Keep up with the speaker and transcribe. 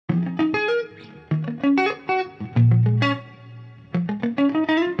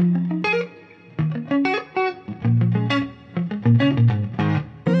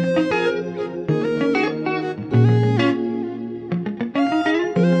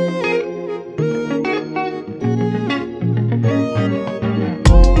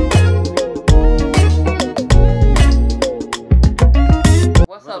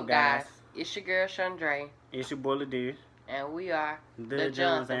It's your girl Chandra. It's your boy Ladir. And we are The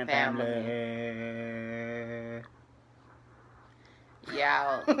Johnson family.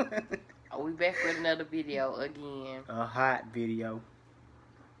 Y'all, we back with another video again. A hot video.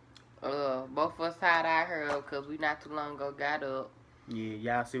 Both of us tied our hair up because we not too long ago got up. Yeah,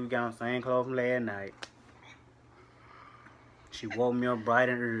 y'all see we got on the same clothes from last night. She woke me up bright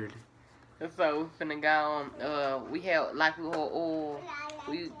and early. So we finna go on. We had like we were oil.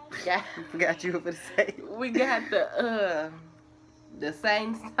 We got Forgot you were to say. we got the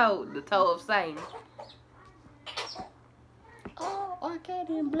Saints toe, the toe of Saints. Oh, I can't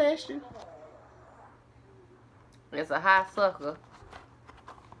even bless you. It's a hot sucker.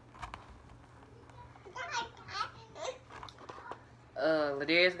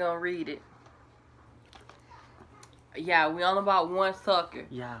 Ladir's gonna read it. Yeah, we only bought one sucker.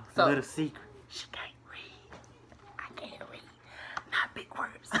 Yeah, so, little secret. She can't read. I can't read. Not big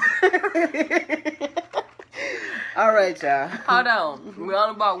words. Alright, y'all. Hold on. We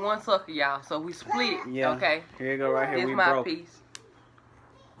only bought one sucker, y'all. So we split it. Yeah. Okay. Here you go right here. This we my broke. piece.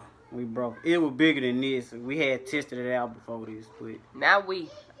 We broke. It was bigger than this. We had tested it out before this, but Now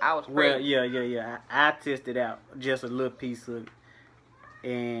I was pregnant. well, yeah. I tested out just a little piece of it,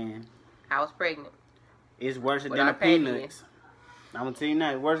 and I was pregnant. it's worse than the Without paying peanuts. I'm gonna tell you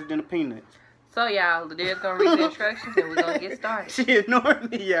now, it's worse than the peanuts. So y'all, Ladir's gonna read the instructions and we're gonna get started. She ignored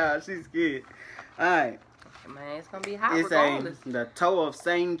me, y'all. She's scared. All right. Man, it's gonna be hot It's regardless. the Toe of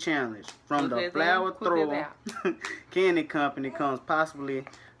Satan challenge from Put the this Flower in, put this Thrower out. Candy Company. Comes possibly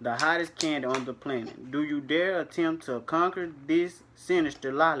the hottest candy on the planet. Do you dare attempt to conquer this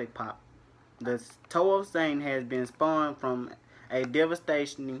sinister lollipop? The Toe of Satan has been spawned from a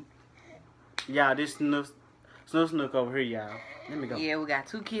devastating. Y'all, this Snook over here, y'all. Let me go. Yeah, we got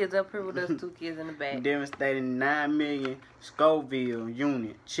 2 kids up here with us, 2 kids in the back. Devastating 9 million Scoville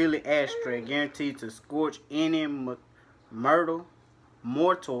unit chili extract guaranteed to scorch any mortal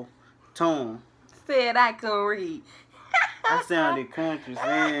tongue. Said I couldn't read. I sounded country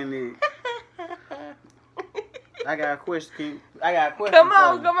saying it. I got a question. Come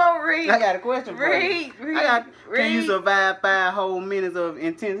on, read. I got a question for you. Read. Can you survive 5 whole minutes of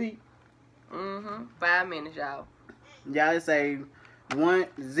intense heat? 5 minutes, y'all. Y'all say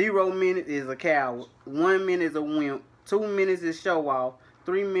 0 minutes is a coward, 1 minute is a wimp, 2 minutes is show off,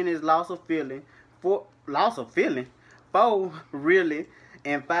 3 minutes loss of feeling, 4 really,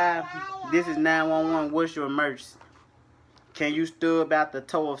 and 5 this is 911. What's your emergency? Can you stub out the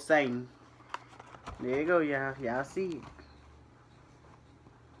toe of Satan? There you go, y'all. Y'all see it.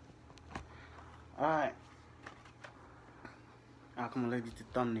 Alright. Oh, come on, let's get the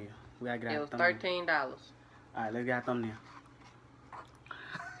thumbnail. We gotta get It our was thumbnail. $13. Alright, let's get our thumbnail.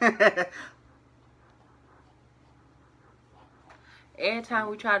 Every time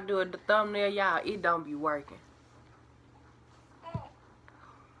we try to do the thumbnail, y'all, it don't be working.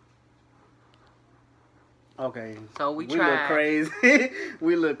 Okay. So we look tried. crazy.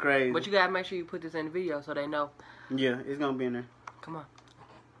 We look crazy. But you gotta make sure you put this in the video so they know. Yeah, it's gonna be in there. Come on.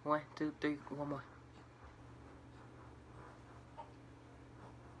 1, 2, 3, one more.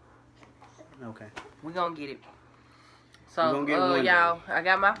 Okay. We gonna get it. So, gonna get one y'all, I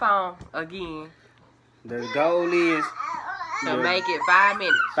got my phone again The goal is to make it 5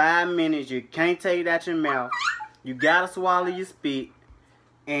 minutes. 5 minutes. You can't take it out your mouth. You gotta swallow your spit,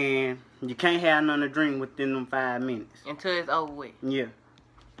 and you can't have nothing to drink within them 5 minutes. Until it's over with. Yeah.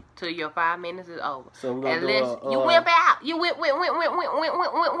 Till your 5 minutes is over. So we're gonna Unless do you wimp out. You wimp out.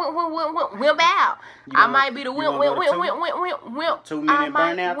 I might be the wimp. 2 minute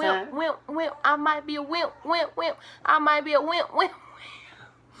burnout time. Wimp. I might be a wimp. I might be a wimp.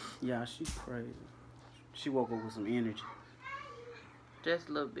 Yeah, she's crazy. She woke up with some energy. Just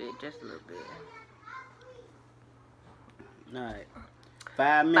a little bit. Alright.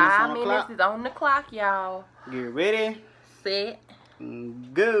 5 minutes 5 on the minutes clock. is on the clock, y'all. Get ready. Set.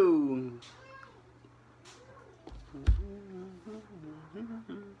 Go.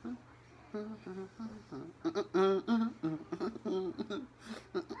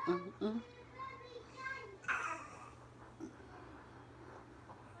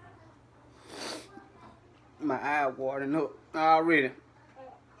 My eye watering up already.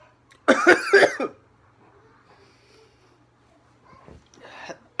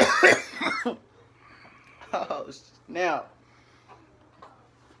 Oh, snap.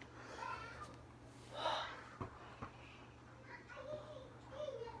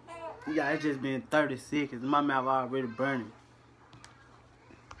 Yeah, it's just been 30 seconds. My mouth already burning.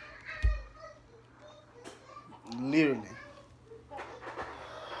 Literally.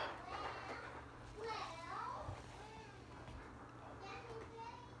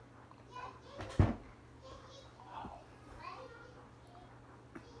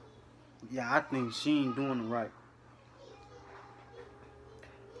 Yeah, I think she ain't doing it right.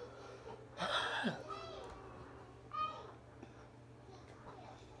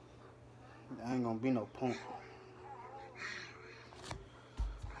 There ain't gonna be no punk.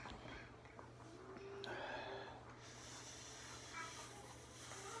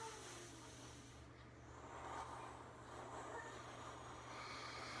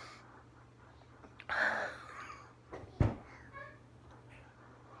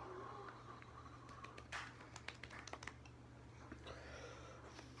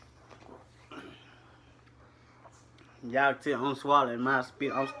 Y'all tell I'm swallowing my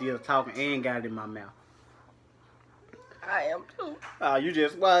spit. I'm still talking and got it in my mouth. I am too. Oh, you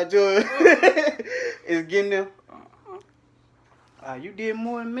just swallowed yours. It's getting them. You did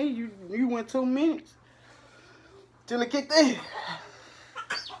more than me. You went 2 minutes till it kicked in.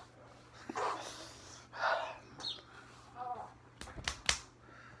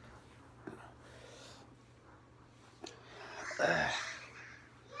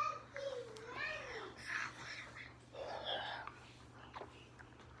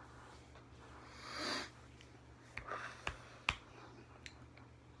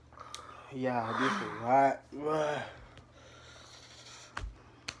 Yeah, this is right.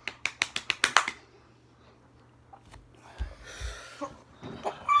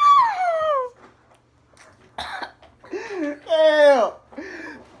 Hell.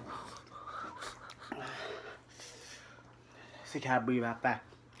 See how I breathe out back.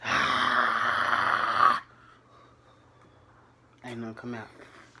 Ain't nothing come out.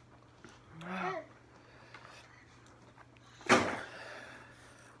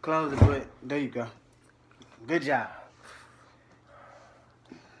 Close the butt. There you go. Good job.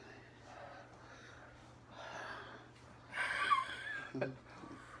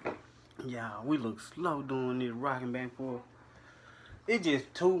 Yeah, we look slow doing this rocking back and forth. It's just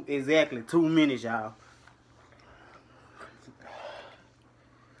exactly 2 minutes, y'all.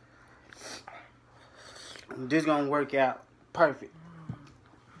 This gonna work out perfect.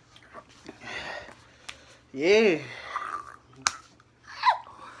 Yeah.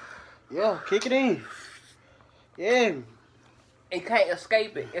 Yeah, kick it in. Yeah. It can't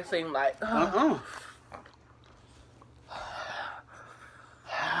escape it. It seems like. Hot.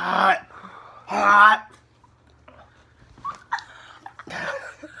 Hot.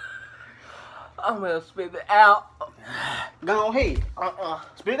 I'm gonna spit it out. Go ahead.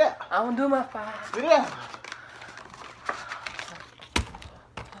 Spit it out. I'm gonna do my 5. Spit it out.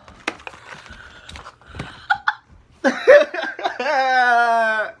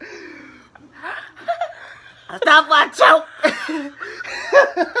 Stop my choke. It's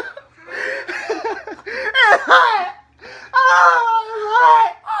hot. Oh, it's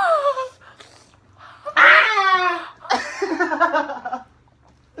hot.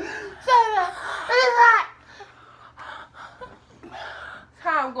 Shut up. It's hot.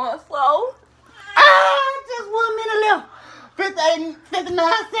 Time going slow. Just 1 minute left.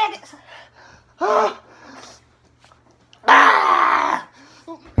 59 seconds.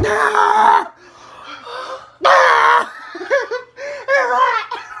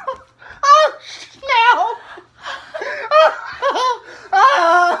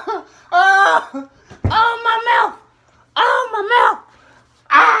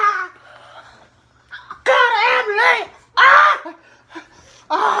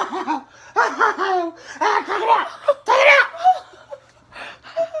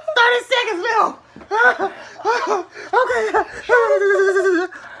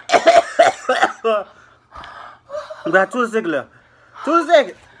 We got 2 seconds left. 2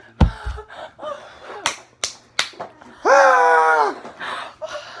 seconds.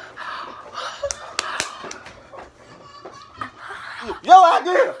 Yo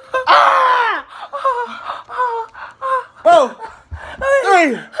idea. 4,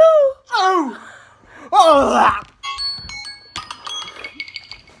 3, 2.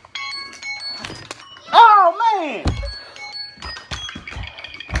 Oh man.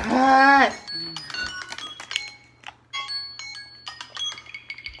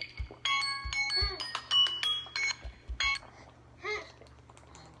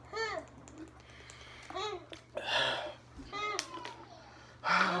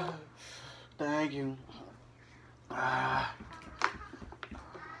 Thank you.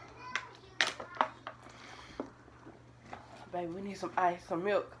 Baby, we need some ice, some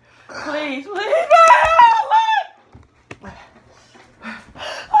milk. Please, please.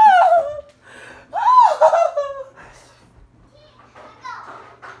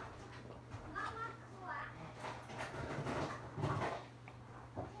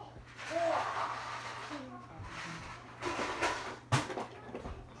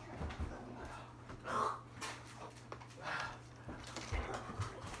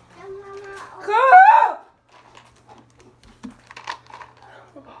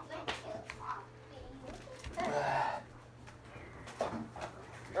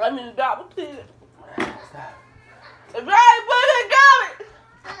 I mean, double titty. If I ain't put it, got it.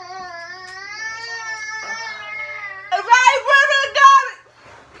 If I ain't put it, got it.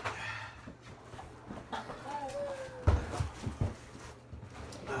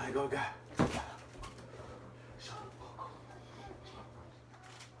 All right, go, guy.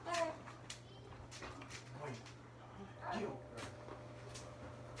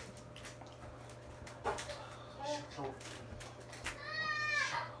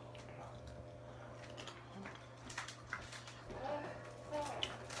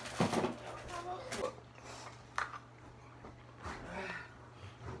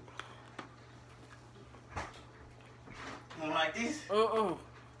 Like this? My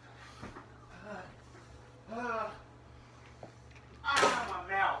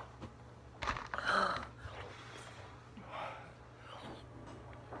mouth.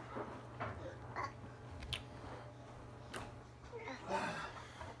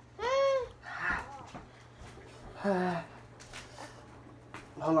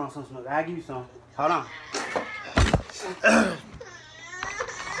 Hold on, some smoke. I'll give you some. Hold on.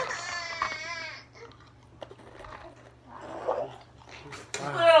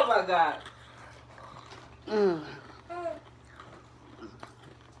 Oh my God.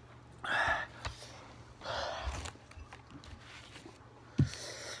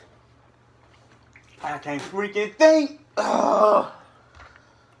 I can't freaking think.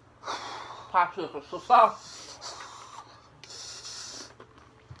 Popsicle so soft.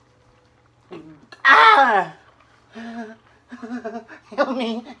 Ah! Help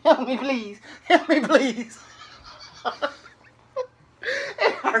me, please. Help me, please.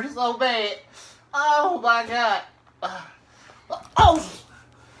 It hurts so bad. Oh my God. Oh!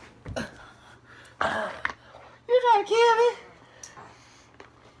 You trying to kill me?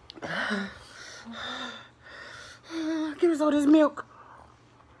 Give me some of this milk.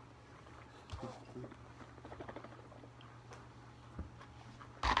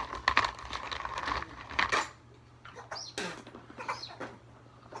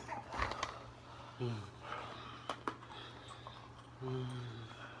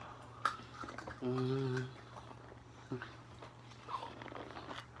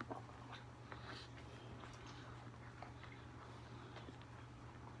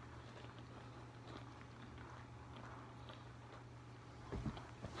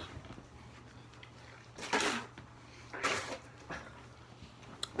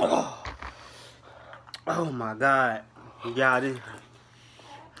 Oh my God. Y'all,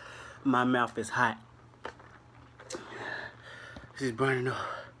 my mouth is hot. This is burning up.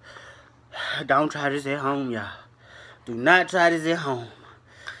 Don't try this at home, y'all. Do not try this at home.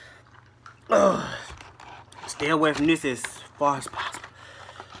 Stay away from this as far as possible.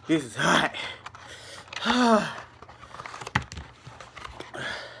 This is hot.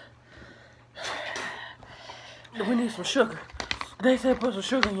 We need some sugar. They said put some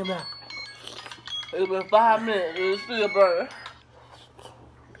sugar in your mouth. It's been 5 minutes. It's still burning.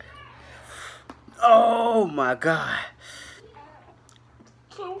 Oh my God.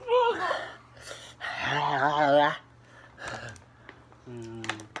 Some sugar.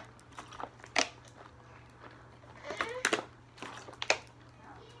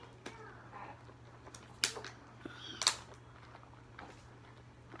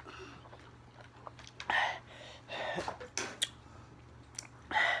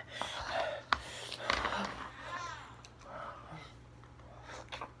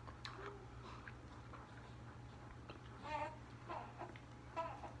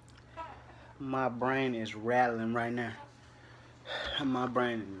 My brain is rattling right now. My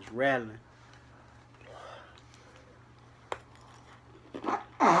brain is rattling.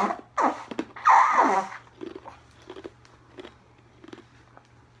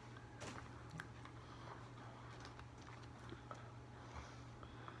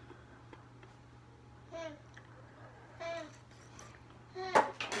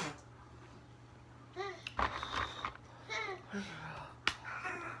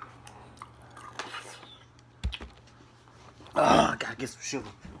 Oh, I gotta get some sugar.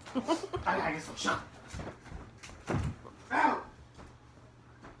 I gotta get some sugar. Ow.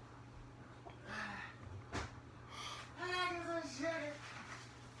 I gotta get some sugar.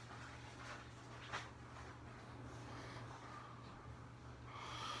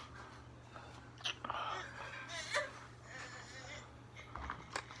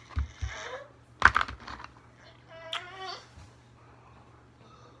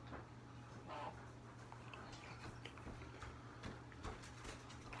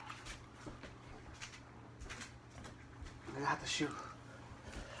 I got the sugar.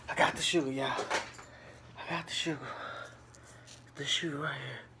 I got the sugar, y'all. I got the sugar. The sugar right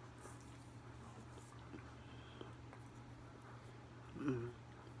here.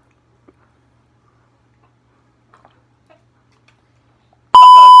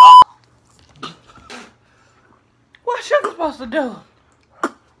 What's sugar supposed to do?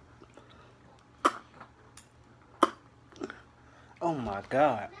 Oh my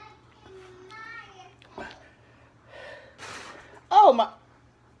God. Oh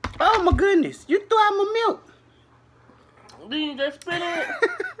my goodness. You threw out my milk. Did you just spit it?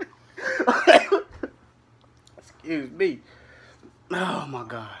 Excuse me. Oh my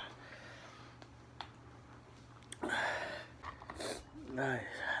God. Nice.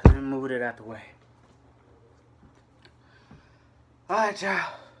 Let me move that out the way. Alright,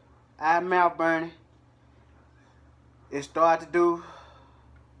 y'all. Our mouth burning. It started to do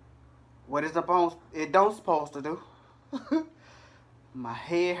what it's don't supposed to do. My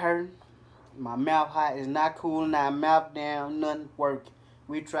head hurting. My mouth hot. It's not cooling. Our mouth down. Nothing working.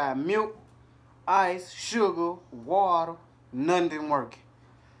 We tried milk, ice, sugar, water. Nothing didn't work.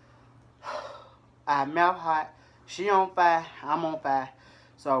 Our mouth hot. She on fire. I'm on fire.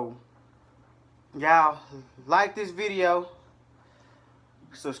 So, y'all like this video.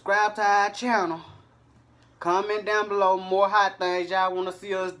 Subscribe to our channel. Comment down below more hot things y'all want to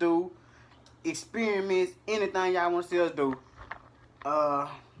see us do. Experiments, anything y'all want to see us do.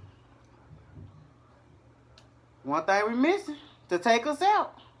 One thing we missing to take us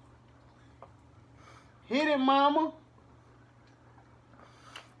out. Hit it, mama.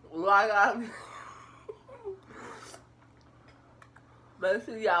 Make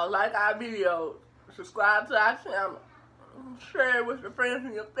sure y'all like our videos. Subscribe to our channel. Share it with your friends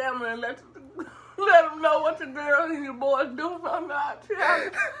and your family and let them know what your girls and your boys doing on our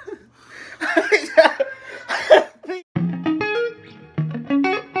channel.